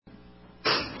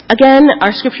Again,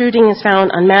 our scripture reading is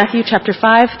found on Matthew chapter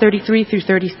 5, 33 through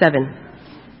 37.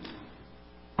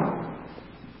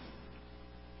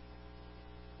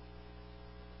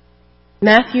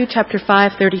 Matthew chapter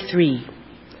 5, 33.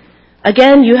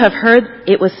 Again, you have heard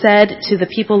it was said to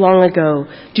the people long ago,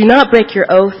 do not break your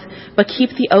oath, but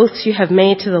keep the oaths you have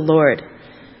made to the Lord.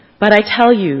 But I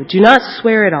tell you, do not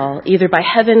swear at all, either by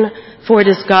heaven, for it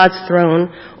is God's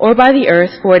throne, or by the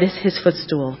earth, for it is his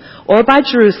footstool, or by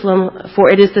Jerusalem, for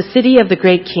it is the city of the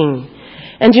great king.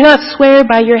 And do not swear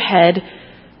by your head,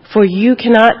 for you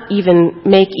cannot even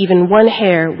make even one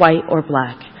hair white or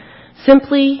black.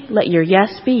 Simply let your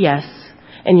yes be yes,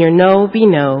 and your no be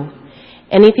no.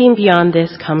 Anything beyond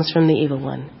this comes from the evil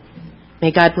one.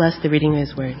 May God bless the reading of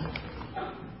his word.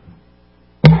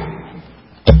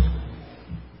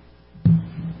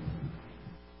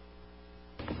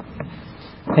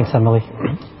 Thanks, Emily.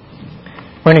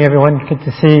 Morning, everyone. Good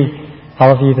to see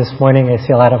all of you this morning. I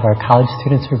see a lot of our college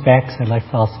students are back, so I'd like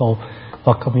to also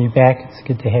welcome you back. It's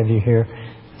good to have you here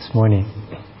this morning.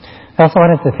 I also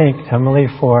wanted to thank Emily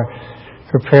for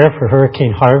her prayer for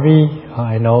Hurricane Harvey.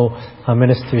 I know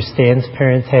Minister Stan's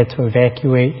parents had to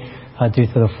evacuate due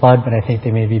to the flood, but I think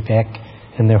they may be back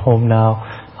in their home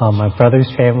now. My brother's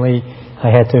family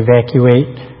had to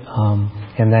evacuate,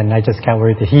 and then I just got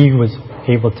word that he was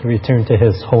able to return to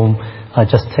his home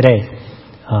just today.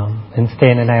 And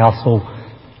Stan and I also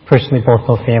personally both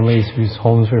know families whose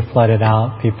homes were flooded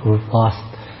out, people who've lost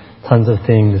tons of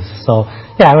things. So,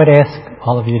 I would ask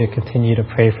all of you to continue to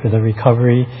pray for the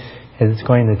recovery. It's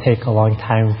going to take a long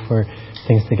time for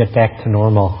things to get back to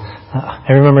normal.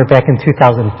 I remember back in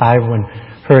 2005 when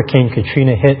Hurricane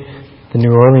Katrina hit the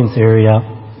New Orleans area,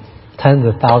 tens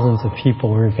of thousands of people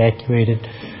were evacuated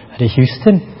to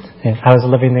Houston. And I was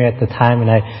living there at the time,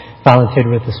 and I volunteered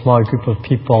with a small group of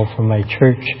people from my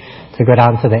church to go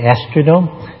down to the Astrodome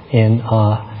and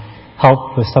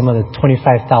help with some of the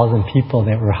 25,000 people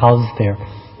that were housed there.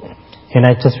 And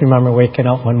I just remember waking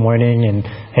up one morning, and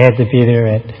I had to be there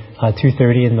at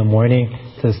 2:30 in the morning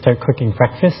to start cooking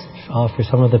breakfast for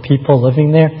some of the people living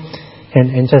there.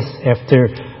 And just after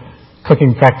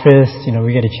cooking breakfast, we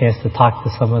get a chance to talk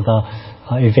to some of the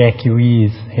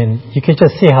evacuees. And you could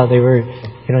just see how they were,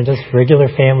 just regular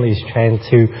families trying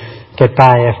to get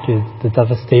by after the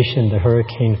devastation the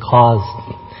hurricane caused.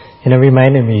 And it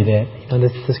reminded me that,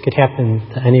 this could happen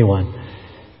to anyone.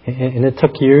 And it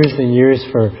took years and years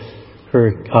for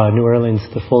New Orleans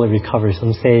to fully recover.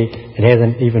 Some say it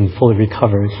hasn't even fully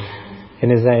recovered.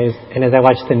 And as I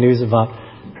watched the news about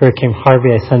Hurricane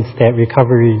Harvey, I sensed that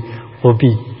recovery will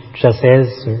be just as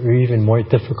or even more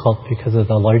difficult because of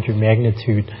the larger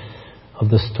magnitude of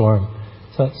the storm.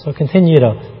 So continue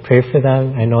to pray for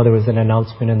them. I know there was an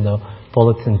announcement in the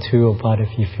bulletin too about if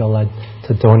you feel led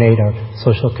to donate. Our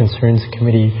Social Concerns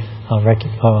Committee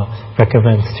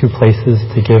recommends 2 places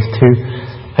to give to.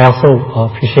 I also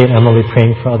appreciate Emily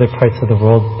praying for other parts of the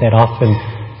world that often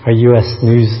our U.S.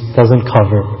 news doesn't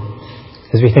cover.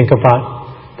 As we think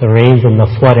about the rains and the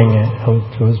flooding,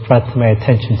 it was brought to my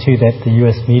attention too that the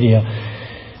U.S. media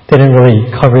didn't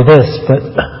really cover this, but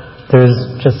there's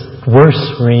just worse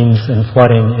rains and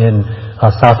flooding in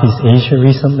Southeast Asia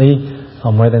recently.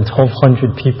 More than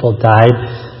 1,200 people died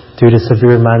due to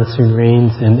severe monsoon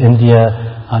rains in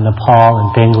India, Nepal, and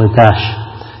Bangladesh.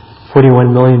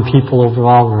 41 million people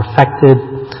overall were affected.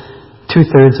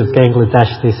 2/3 of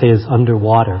Bangladesh, they say, is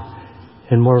underwater.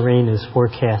 And more rain is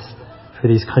forecast for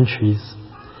these countries,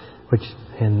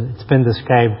 and it's been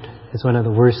described as one of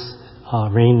the worst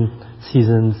rain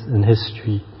seasons in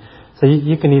history. So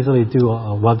you can easily do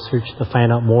a web search to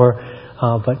find out more.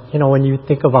 But, when you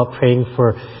think about praying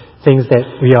for things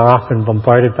that we are often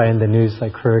bombarded by in the news,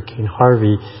 like Hurricane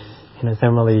Harvey, and as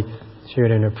Emily shared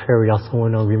in her prayer, we also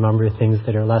want to remember things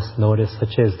that are less noticed,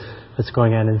 such as what's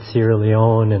going on in Sierra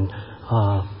Leone and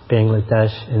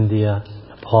Bangladesh, India,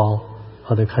 Nepal,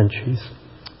 other countries.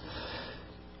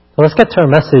 Well, let's get to our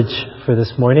message for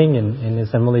this morning. And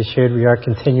as Emily shared, we are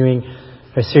continuing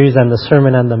our series on the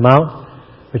Sermon on the Mount,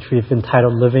 which we've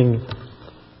entitled Living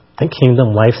a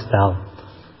Kingdom Lifestyle.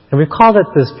 And we called it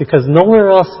this because nowhere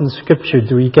else in Scripture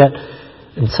do we get,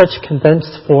 in such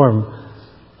condensed form,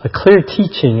 a clear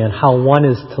teaching on how one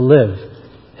is to live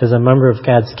as a member of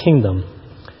God's kingdom.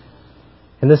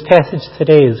 And this passage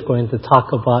today is going to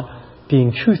talk about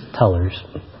being truth tellers.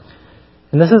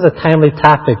 And this is a timely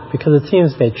topic because it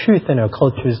seems that truth in our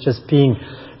culture is just being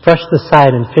brushed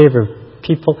aside in favor of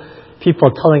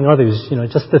people telling others,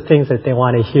 just the things that they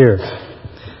want to hear.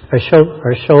 Our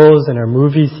shows and our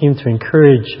movies seem to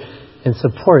encourage and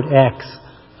support acts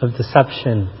of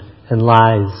deception and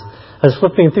lies. I was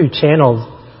flipping through channels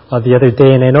the other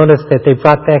day, and I noticed that they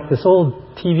brought back this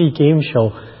old TV game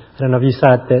show. I don't know if you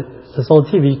saw it, that this old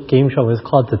TV game show was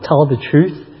called To Tell the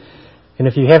Truth. And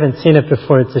if you haven't seen it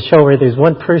before, it's a show where there's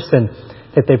one person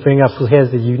that they bring up who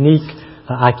has a unique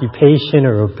occupation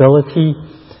or ability.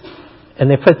 And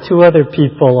they put two other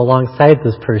people alongside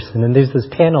this person. And there's this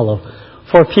panel of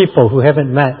 4 people who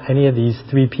haven't met any of these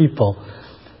 3 people.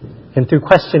 And through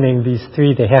questioning these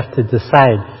 3, they have to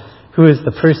decide who is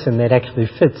the person that actually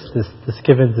fits this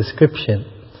given description.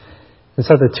 And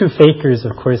so the 2 fakers,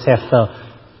 of course, have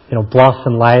to bluff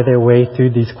and lie their way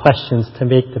through these questions to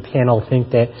make the panel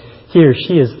think that he or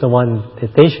she is the one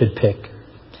that they should pick.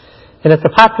 And it's a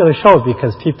popular show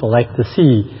because people like to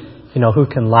see, who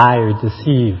can lie or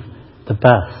deceive the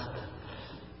best.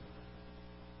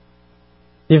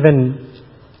 Even,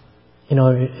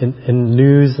 in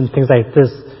news and things like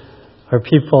this, our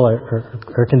people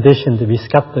are conditioned to be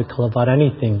skeptical about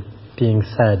anything being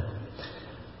said.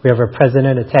 We have our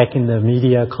president attacking the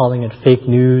media, calling it fake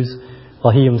news,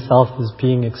 while he himself is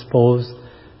being exposed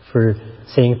for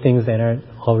saying things that aren't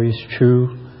always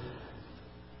true.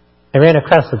 I ran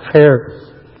across a prayer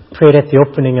prayed at the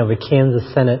opening of a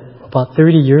Kansas Senate about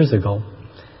 30 years ago,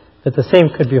 that the same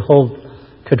could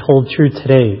hold true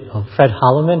today. Fred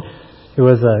Holloman, who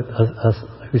was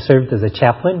who served as a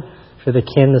chaplain for the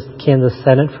Kansas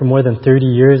Senate for more than 30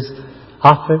 years,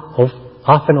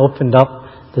 often opened up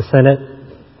the Senate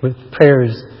with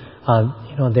prayers,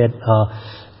 that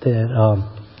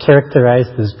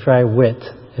characterized as dry wit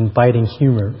and biting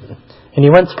humor. And he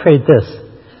once prayed this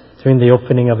during the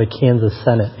opening of a Kansas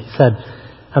Senate. He said,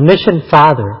 "Omniscient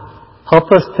Father,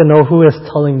 help us to know who is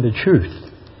telling the truth.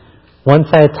 One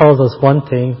side tells us one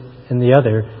thing and the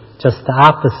other just the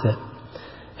opposite.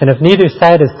 And if neither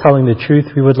side is telling the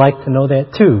truth, we would like to know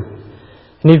that too.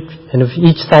 And if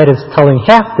each side is telling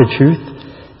half the truth,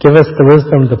 give us the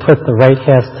wisdom to put the right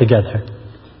halves together.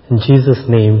 In Jesus'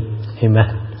 name,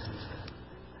 amen."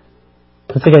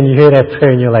 Once again, you hear that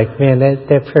prayer and you're like, man,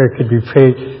 that prayer could be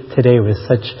prayed today with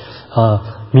such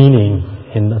meaning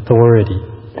and authority.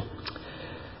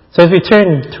 So as we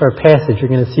turn to our passage,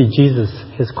 you're going to see Jesus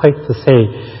has quite to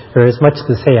say, or has much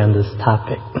to say on this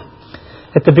topic.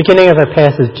 At the beginning of our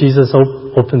passage, Jesus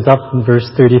opens up in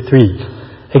verse 33.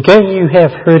 "Again, you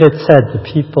have heard it said to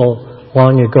people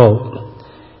long ago."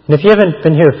 And if you haven't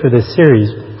been here for this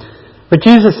series, what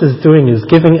Jesus is doing is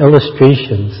giving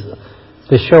illustrations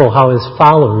to show how his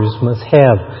followers must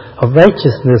have a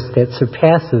righteousness that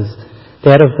surpasses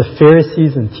that of the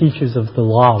Pharisees and teachers of the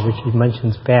law, which he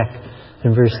mentions back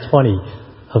in verse 20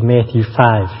 of Matthew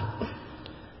 5.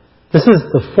 This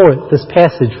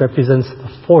passage represents the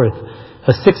 4th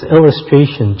of 6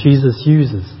 illustrations Jesus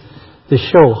uses to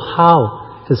show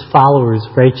how his followers'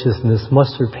 righteousness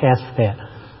must surpass that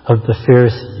of the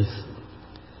Pharisees.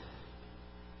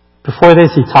 Before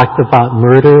this, he talked about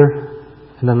murder.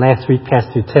 And then last week,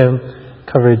 Pastor Tim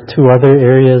covered 2 other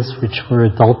areas, which were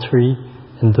adultery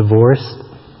and divorce.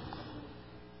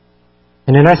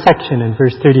 And in our section, in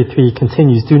verse 33, he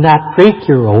continues, "Do not break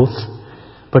your oaths,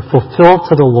 but fulfill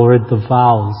to the Lord the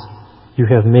vows you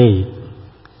have made."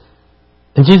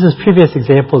 In Jesus' previous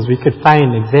examples, we could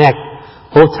find exact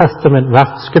Old Testament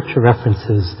scripture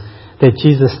references that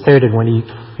Jesus started when he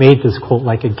made this quote,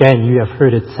 like, "Again, you have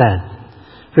heard it said."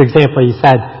 For example, he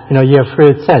said, "You have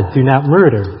heard it said, do not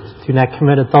murder, do not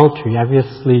commit adultery."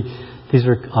 Obviously, these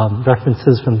were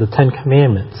references from the 10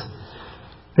 Commandments.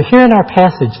 But here in our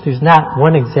passage, there's not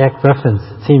one exact reference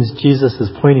it seems Jesus is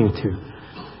pointing to.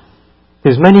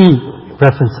 There's many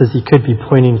references he could be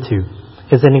pointing to.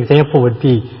 As an example would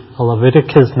be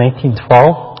Leviticus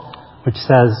 19:12, which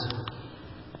says,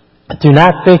 "Do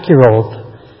not break your oath,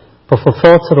 but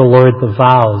fulfill to the Lord the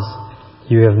vows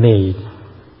you have made."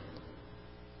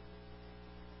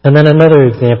 And then another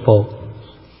example,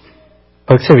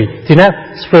 "Do not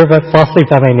swear falsely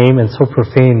by my name and so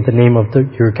profane the name of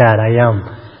your God. I am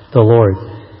the Lord."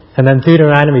 And then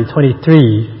Deuteronomy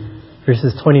 23,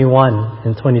 verses 21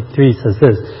 and 23 says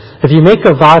this, "If you make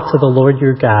a vow to the Lord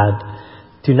your God,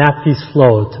 do not be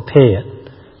slow to pay it.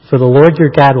 For the Lord your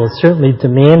God will certainly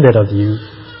demand it of you,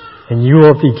 and you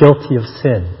will be guilty of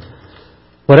sin.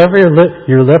 Whatever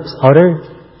your lips utter,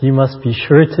 you must be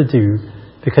sure to do,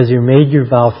 because you made your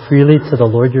vow freely to the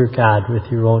Lord your God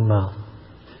with your own mouth."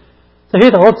 So here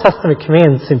the Old Testament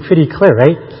commands seem pretty clear,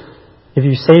 right? If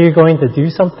you say you're going to do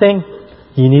something,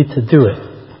 you need to do it.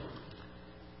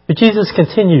 But Jesus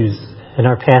continues in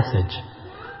our passage,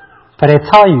 "But I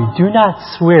tell you, do not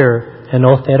swear an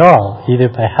oath at all, either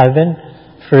by heaven,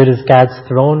 for it is God's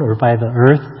throne, or by the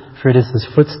earth, for it is his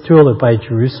footstool, or by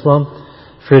Jerusalem,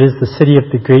 for it is the city of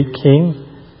the great king.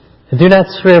 And do not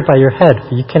swear by your head,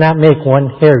 for you cannot make one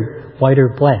hair white or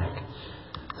black.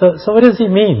 So what does he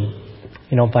mean,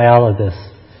 by all of this?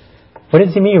 What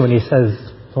does he mean when he says,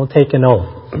 don't take an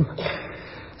oath?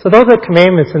 So though the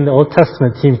commandments in the Old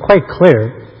Testament seem quite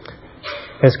clear,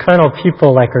 as carnal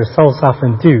people like ourselves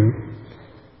often do,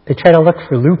 they try to look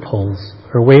for loopholes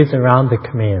or ways around the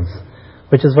commands,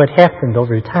 which is what happened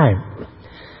over time.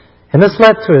 And this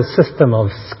led to a system of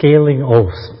scaling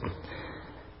oaths.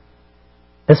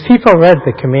 As people read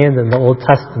the commands in the Old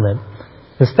Testament,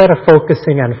 instead of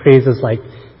focusing on phrases like,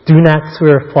 do not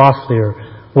swear falsely, or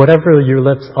whatever your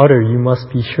lips utter, you must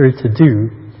be sure to do,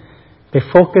 they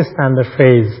focused on the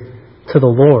phrase, to the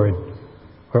Lord,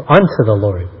 or unto the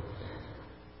Lord.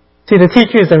 See, the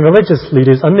teachers and religious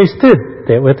leaders understood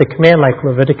that with a command like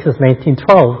Leviticus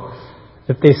 19:12,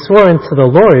 if they swore unto the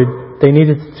Lord, they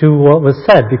needed to do what was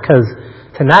said, because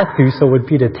to not do so would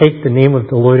be to take the name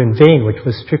of the Lord in vain, which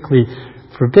was strictly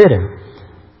forbidden.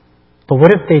 But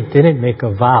what if they didn't make a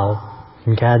vow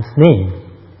in God's name?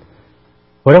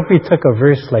 What if we took a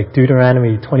verse like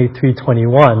Deuteronomy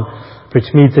 23:21,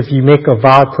 which means if you make a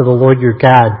vow to the Lord your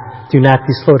God, do not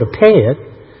be slow to pay it,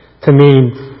 to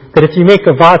mean that if you make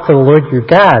a vow to the Lord your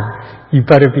God, you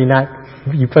better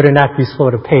not be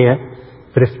slow to pay it.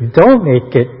 But if you don't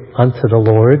make it unto the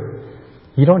Lord,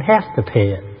 you don't have to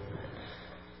pay it.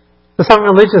 So some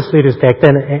religious leaders back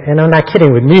then, and I'm not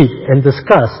kidding, would meet and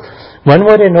discuss when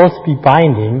would an oath be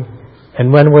binding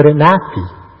and when would it not be.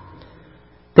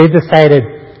 They decided,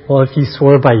 well, if you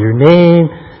swore by your name,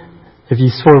 if you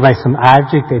swore by some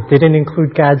object that didn't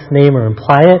include God's name or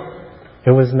imply it,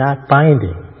 it was not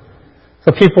binding.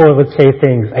 So people would say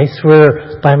things, I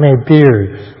swear by my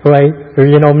beard, right? Or,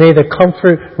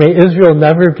 may Israel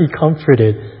never be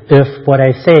comforted if what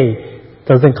I say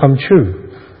doesn't come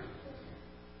true.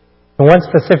 And one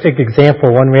specific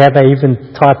example, one rabbi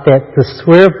even taught that to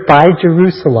swear by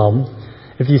Jerusalem,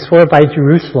 if you swore by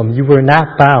Jerusalem, you were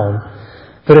not bound.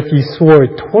 But if you swore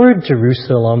toward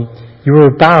Jerusalem, you were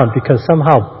bound, because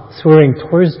somehow swearing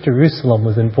towards Jerusalem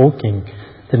was invoking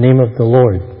the name of the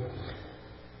Lord.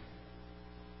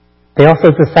 They also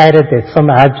decided that some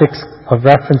objects of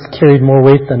reference carried more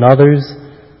weight than others.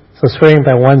 So swearing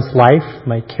by one's life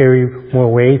might carry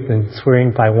more weight than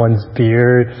swearing by one's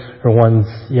beard or one's,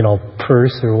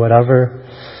 purse or whatever.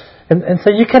 And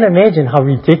so you can imagine how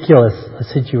ridiculous a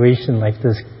situation like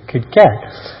this could get.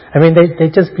 I mean,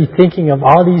 they'd just be thinking of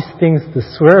all these things to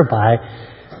swear by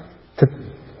to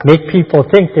make people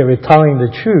think they were telling the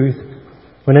truth,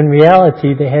 when in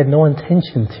reality they had no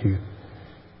intention to.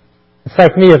 It's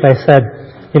like me if I said,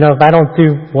 if I don't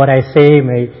do what I say,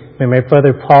 may my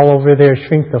brother Paul over there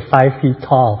shrink to 5 feet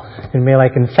tall, and may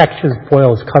infectious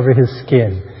boils cover his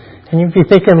skin. And you'd be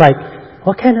thinking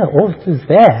what kind of oath is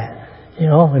that?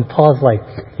 And Paul's like,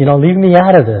 leave me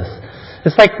out of this.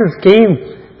 It's like this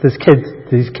game these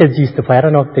kids used to play. I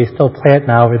don't know if they still play it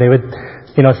now, where they would,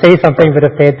 say something, but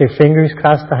if they had their fingers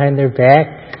crossed behind their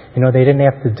back, they didn't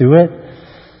have to do it.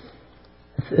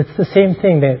 It's the same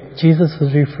thing that Jesus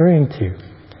was referring to.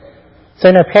 So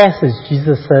in our passage,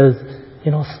 Jesus says,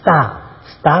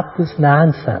 stop this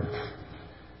nonsense.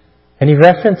 And he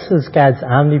references God's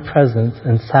omnipresence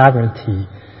and sovereignty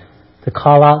to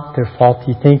call out their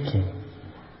faulty thinking.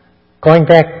 Going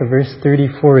back to verse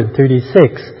 34 and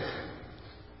 36,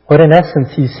 what in essence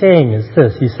he's saying is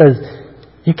this. He says,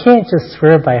 you can't just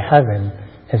swear by heaven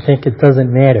and think it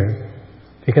doesn't matter,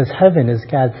 because heaven is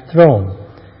God's throne.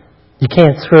 You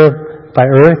can't swear by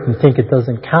earth and think it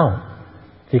doesn't count,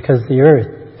 because the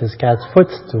earth is God's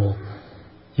footstool.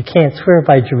 You can't swear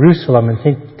by Jerusalem and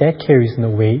think that carries no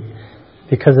weight,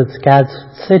 because it's God's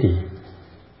city.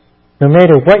 No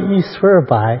matter what you swear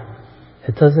by,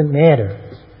 it doesn't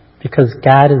matter, because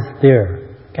God is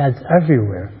there. God's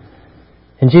everywhere.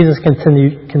 And Jesus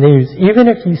continues, even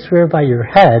if you swear by your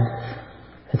head,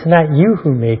 it's not you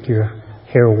who makes your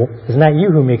hair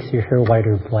white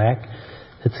or black.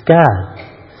 It's God.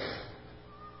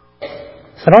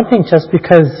 So I don't think just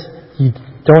because you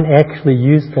don't actually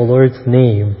use the Lord's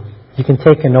name, you can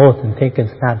take an oath and think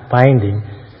it's not binding,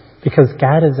 because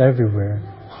God is everywhere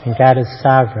and God is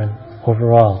sovereign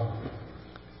over all.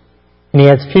 And He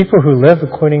has people who live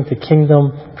according to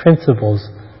kingdom principles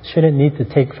shouldn't need to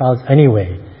take vows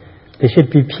anyway. They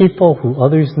should be people who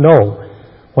others know.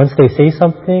 Once they say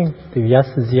something, their yes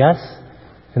is yes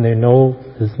and their no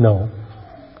is no.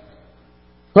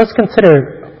 Let's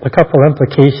consider a couple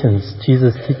implications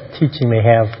Jesus' teaching may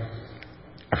have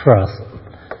for us.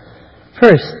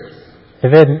 First,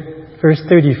 if in verse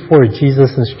 34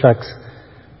 Jesus instructs,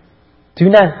 do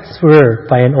not swear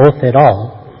by an oath at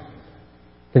all,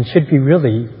 then should we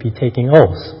really be taking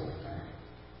oaths?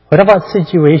 What about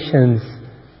situations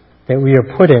that we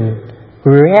are put in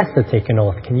where we're asked to take an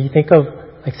oath? Can you think of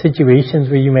like situations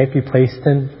where you might be placed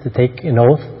in to take an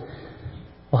oath?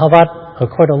 Well, how about a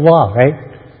court of law, right?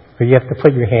 Where you have to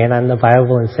put your hand on the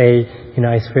Bible and say,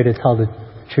 I swear to tell the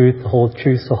truth, the whole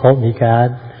truth, so help me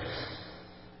God.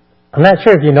 I'm not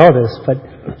sure if you know this, but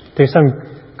there's some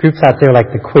groups out there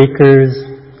like the Quakers,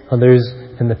 others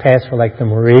in the past were like the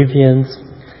Moravians.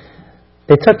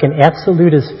 They took an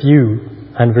absolutist view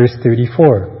on verse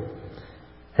 34.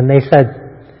 And they said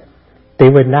they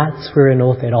would not swear an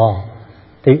oath at all.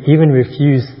 They even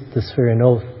refused to swear an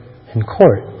oath in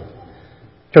court.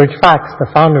 George Fox, the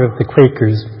founder of the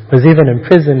Quakers, was even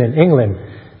imprisoned in England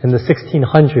in the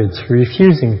 1600s for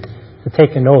refusing to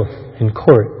take an oath in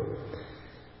court.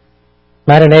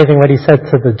 Modernizing what he said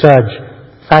to the judge,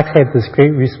 Fox had this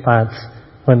great response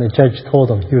when the judge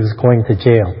told him he was going to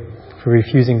jail for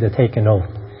refusing to take an oath.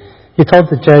 He told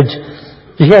the judge,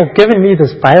 "You have given me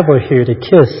this Bible here to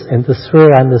kiss and to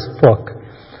swear on this book.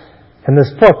 And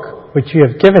this book, which you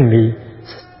have given me,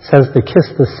 says to kiss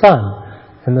the Son.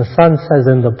 And the Son says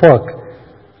in the book,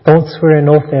 don't swear an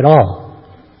oath at all.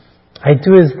 I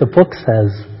do as the book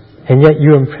says, and yet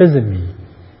you imprison me.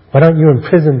 Why don't you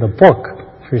imprison the book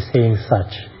for saying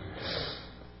such?"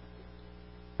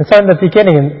 And so in the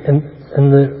beginning,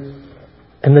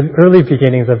 in the early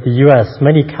beginnings of the U.S.,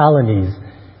 many colonies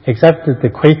exempted the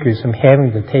Quakers from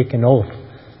having to take an oath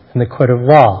in the court of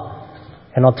law.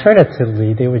 And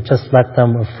alternatively, they would just let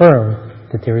them affirm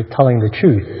that they were telling the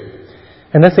truth.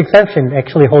 And this exemption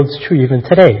actually holds true even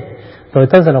today, though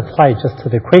it doesn't apply just to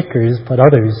the Quakers, but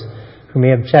others who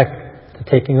may object to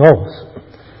taking oaths.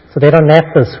 So they don't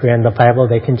have to swear in the Bible.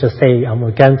 They can just say, I'm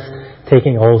against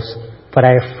taking oaths, but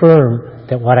I affirm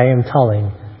that what I am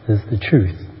telling is the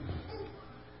truth.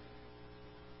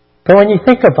 But when you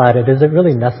think about it, is it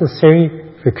really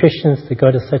necessary for Christians to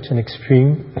go to such an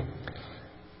extreme?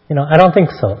 I don't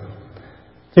think so.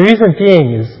 The reason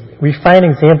being is we find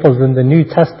examples in the New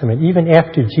Testament, even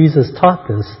after Jesus taught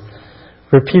this,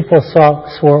 where people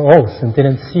swore oaths and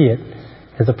didn't see it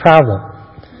as a problem.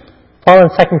 Paul in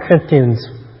 2 Corinthians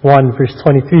 1 verse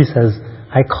 23 says,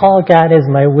 I call God as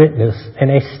my witness,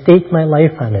 and I stake my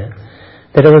life on it,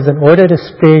 that it was in order to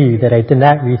spare you that I did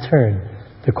not return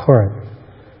to Corinth.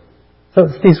 So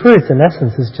these words, in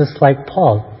essence, is just like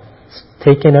Paul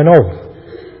taking an oath.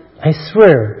 I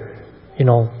swear,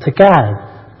 to God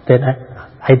that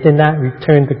I did not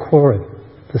return to Corinth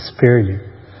to spare you.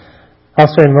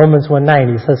 Also in Romans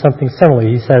 1:9, he says something similar.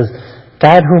 He says,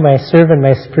 God whom I serve in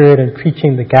my spirit in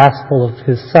preaching the gospel of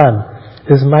his Son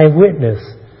is my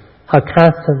witness, how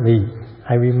constantly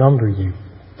I remember you.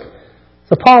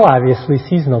 So Paul obviously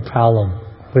sees no problem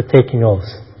with taking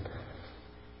oaths.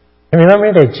 And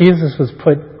remember that Jesus was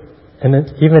put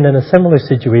even in a similar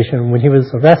situation when he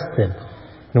was arrested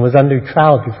and was under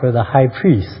trial before the high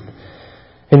priest.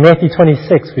 In Matthew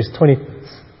 26 verse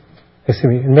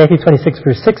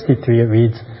 63 it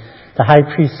reads, the high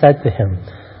priest said to him,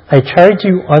 I charge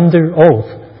you under oath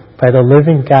by the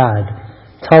living God,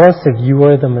 tell us if you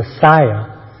are the Messiah,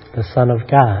 the Son of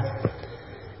God.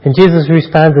 And Jesus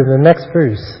responded in the next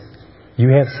verse, you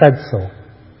have said so.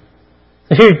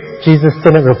 So here Jesus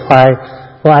didn't reply,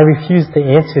 well, I refuse to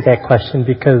answer that question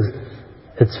because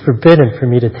it's forbidden for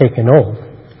me to take an oath.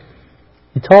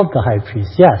 He told the high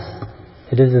priest, yes,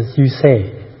 it is as you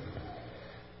say.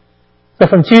 So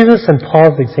from Jesus and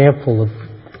Paul's example,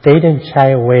 if they didn't shy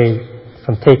away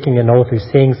from taking an oath or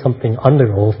saying something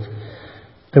under oath,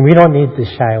 then we don't need to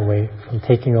shy away from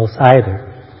taking oaths either.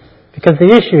 Because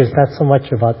the issue is not so much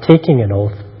about taking an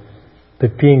oath,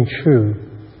 but being true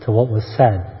to what was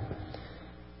said.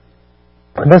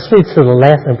 And this leads to the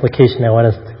last implication I want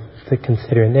us to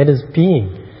consider, and that is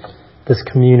being this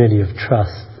community of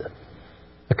trust.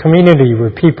 A community where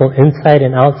people inside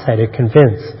and outside are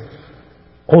convinced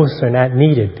oaths are not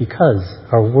needed because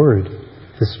our word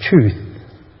is truth.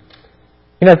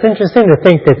 It's interesting to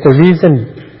think that the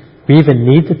reason we even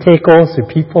need to take oaths, or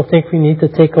people think we need to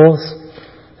take oaths,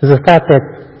 is the fact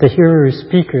that the hearer or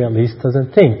speaker at least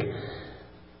doesn't think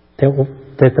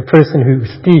that the person who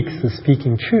speaks is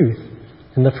speaking truth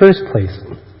in the first place.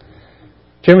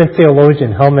 German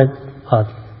theologian Helmut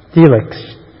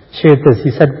Dielich shared this.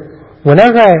 He said,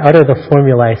 whenever I utter the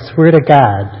formula, I swear to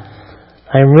God,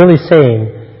 I am really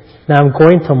saying, now I'm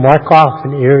going to mark off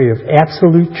an area of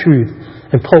absolute truth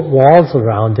and put walls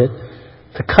around it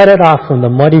to cut it off from the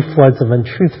muddy floods of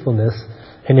untruthfulness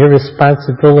and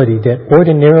irresponsibility that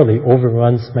ordinarily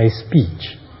overruns my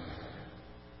speech.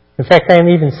 In fact, I am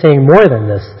even saying more than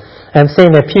this. I'm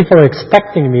saying that people are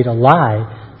expecting me to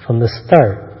lie from the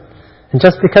start. And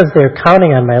just because they're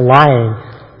counting on my lying,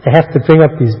 they have to bring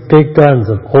up these big guns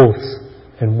of oaths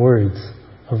and words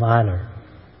of honor.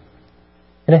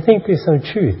 And I think there's some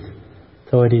truth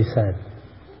to what he said.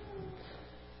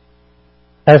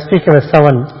 I was speaking with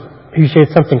someone who shared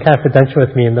something confidential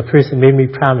with me, and the person made me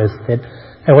promise that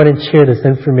I wouldn't share this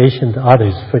information to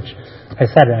others, which I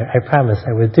said I promised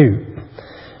I would do.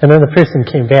 And then the person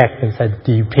came back and said,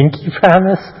 "Do you pinky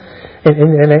promise?"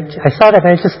 And I saw that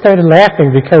and I just started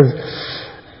laughing because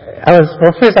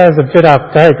first I was a bit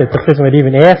off guard that the person would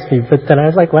even ask me, but then I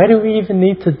was like, why do we even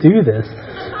need to do this?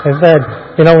 I said,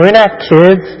 we're not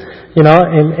kids, and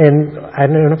I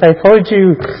don't know if I told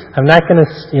you I'm not going to,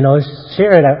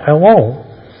 share it, I won't.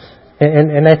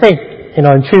 And I think, in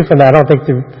truth, and I don't think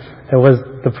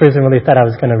the person really thought I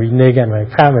was going to renege on my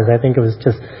promise. I think it was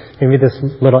just maybe this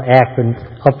little act would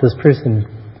help this person,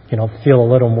 feel a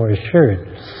little more assured.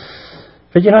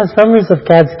 But, as members of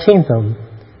God's kingdom,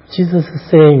 Jesus is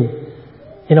saying,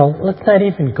 let's not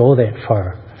even go that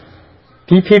far.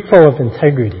 Be people of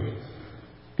integrity.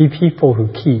 Be people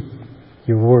who keep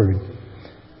your word.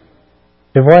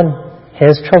 If one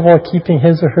has trouble keeping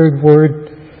his or her word,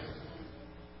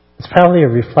 it's probably a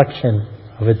reflection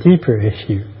of a deeper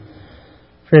issue.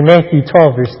 For in Matthew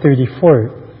 12, verse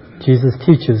 34, Jesus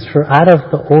teaches, "For out of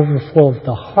the overflow of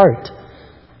the heart,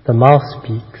 the mouth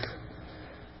speaks."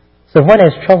 So if one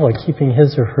has trouble keeping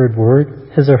his or her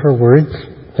words,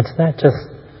 it's not just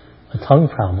a tongue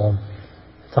problem,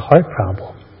 it's a heart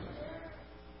problem.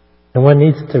 And one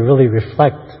needs to really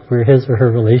reflect where his or her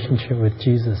relationship with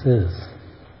Jesus is.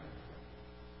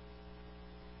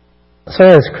 So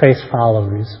as Christ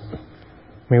followers,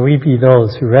 may we be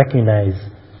those who recognize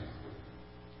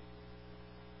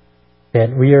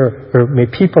that may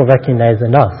people recognize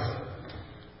in us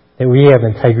that we have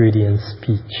integrity in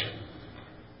speech.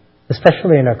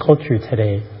 Especially in our culture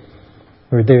today,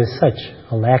 where there is such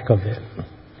a lack of it.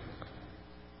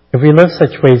 If we live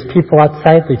such ways, people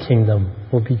outside the kingdom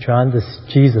will be drawn to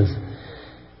Jesus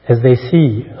as they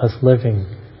see us living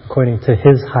according to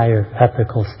his higher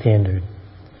ethical standard.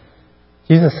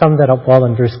 Jesus summed that up well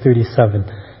in verse 37.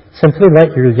 Simply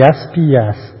let your yes be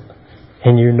yes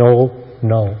and your no,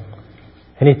 no.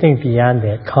 Anything beyond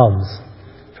that comes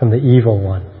from the evil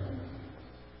one.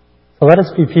 So let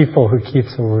us be people who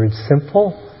keeps the words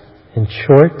simple and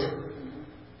short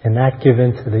and not give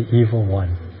in to the evil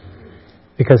one.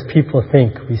 Because people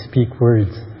think we speak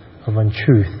words of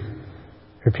untruth,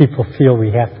 or people feel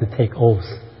we have to take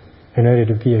oaths in order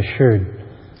to be assured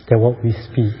that what we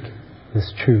speak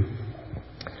is true.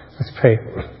 Let's pray.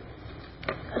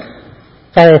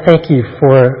 Father, I thank you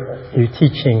for your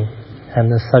teaching on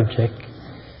this subject.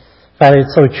 Father,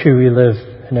 it's so true we live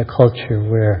in a culture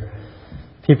where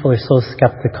people are so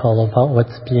skeptical about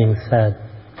what's being said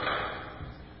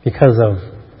because of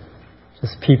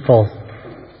just people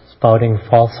spouting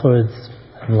falsehoods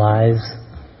and lies.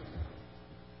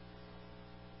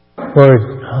 Lord,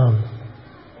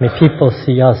 may people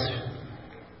see us,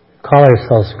 call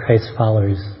ourselves Christ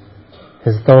followers,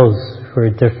 as those who are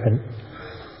different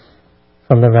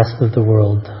from the rest of the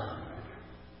world.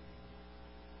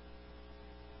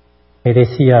 May they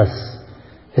see us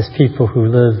as people who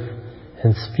live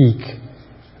and speak,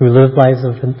 who live lives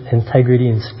of integrity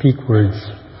and speak words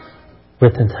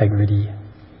with integrity.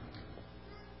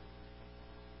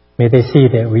 May they see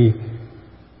that we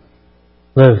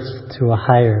live to a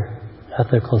higher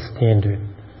ethical standard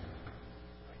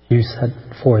you set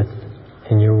forth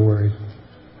in your word.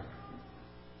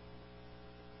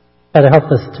 God,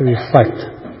 help us to reflect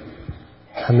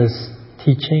on this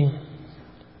teaching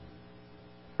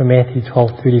from Matthew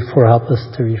 12:34. Help us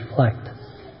to reflect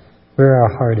where our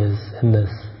heart is in this.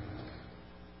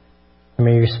 And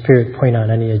may your Spirit point out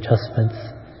any adjustments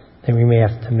that we may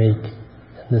have to make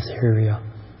in this area.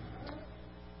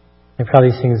 I pray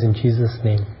these things in Jesus'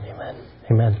 name. Amen.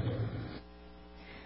 Amen.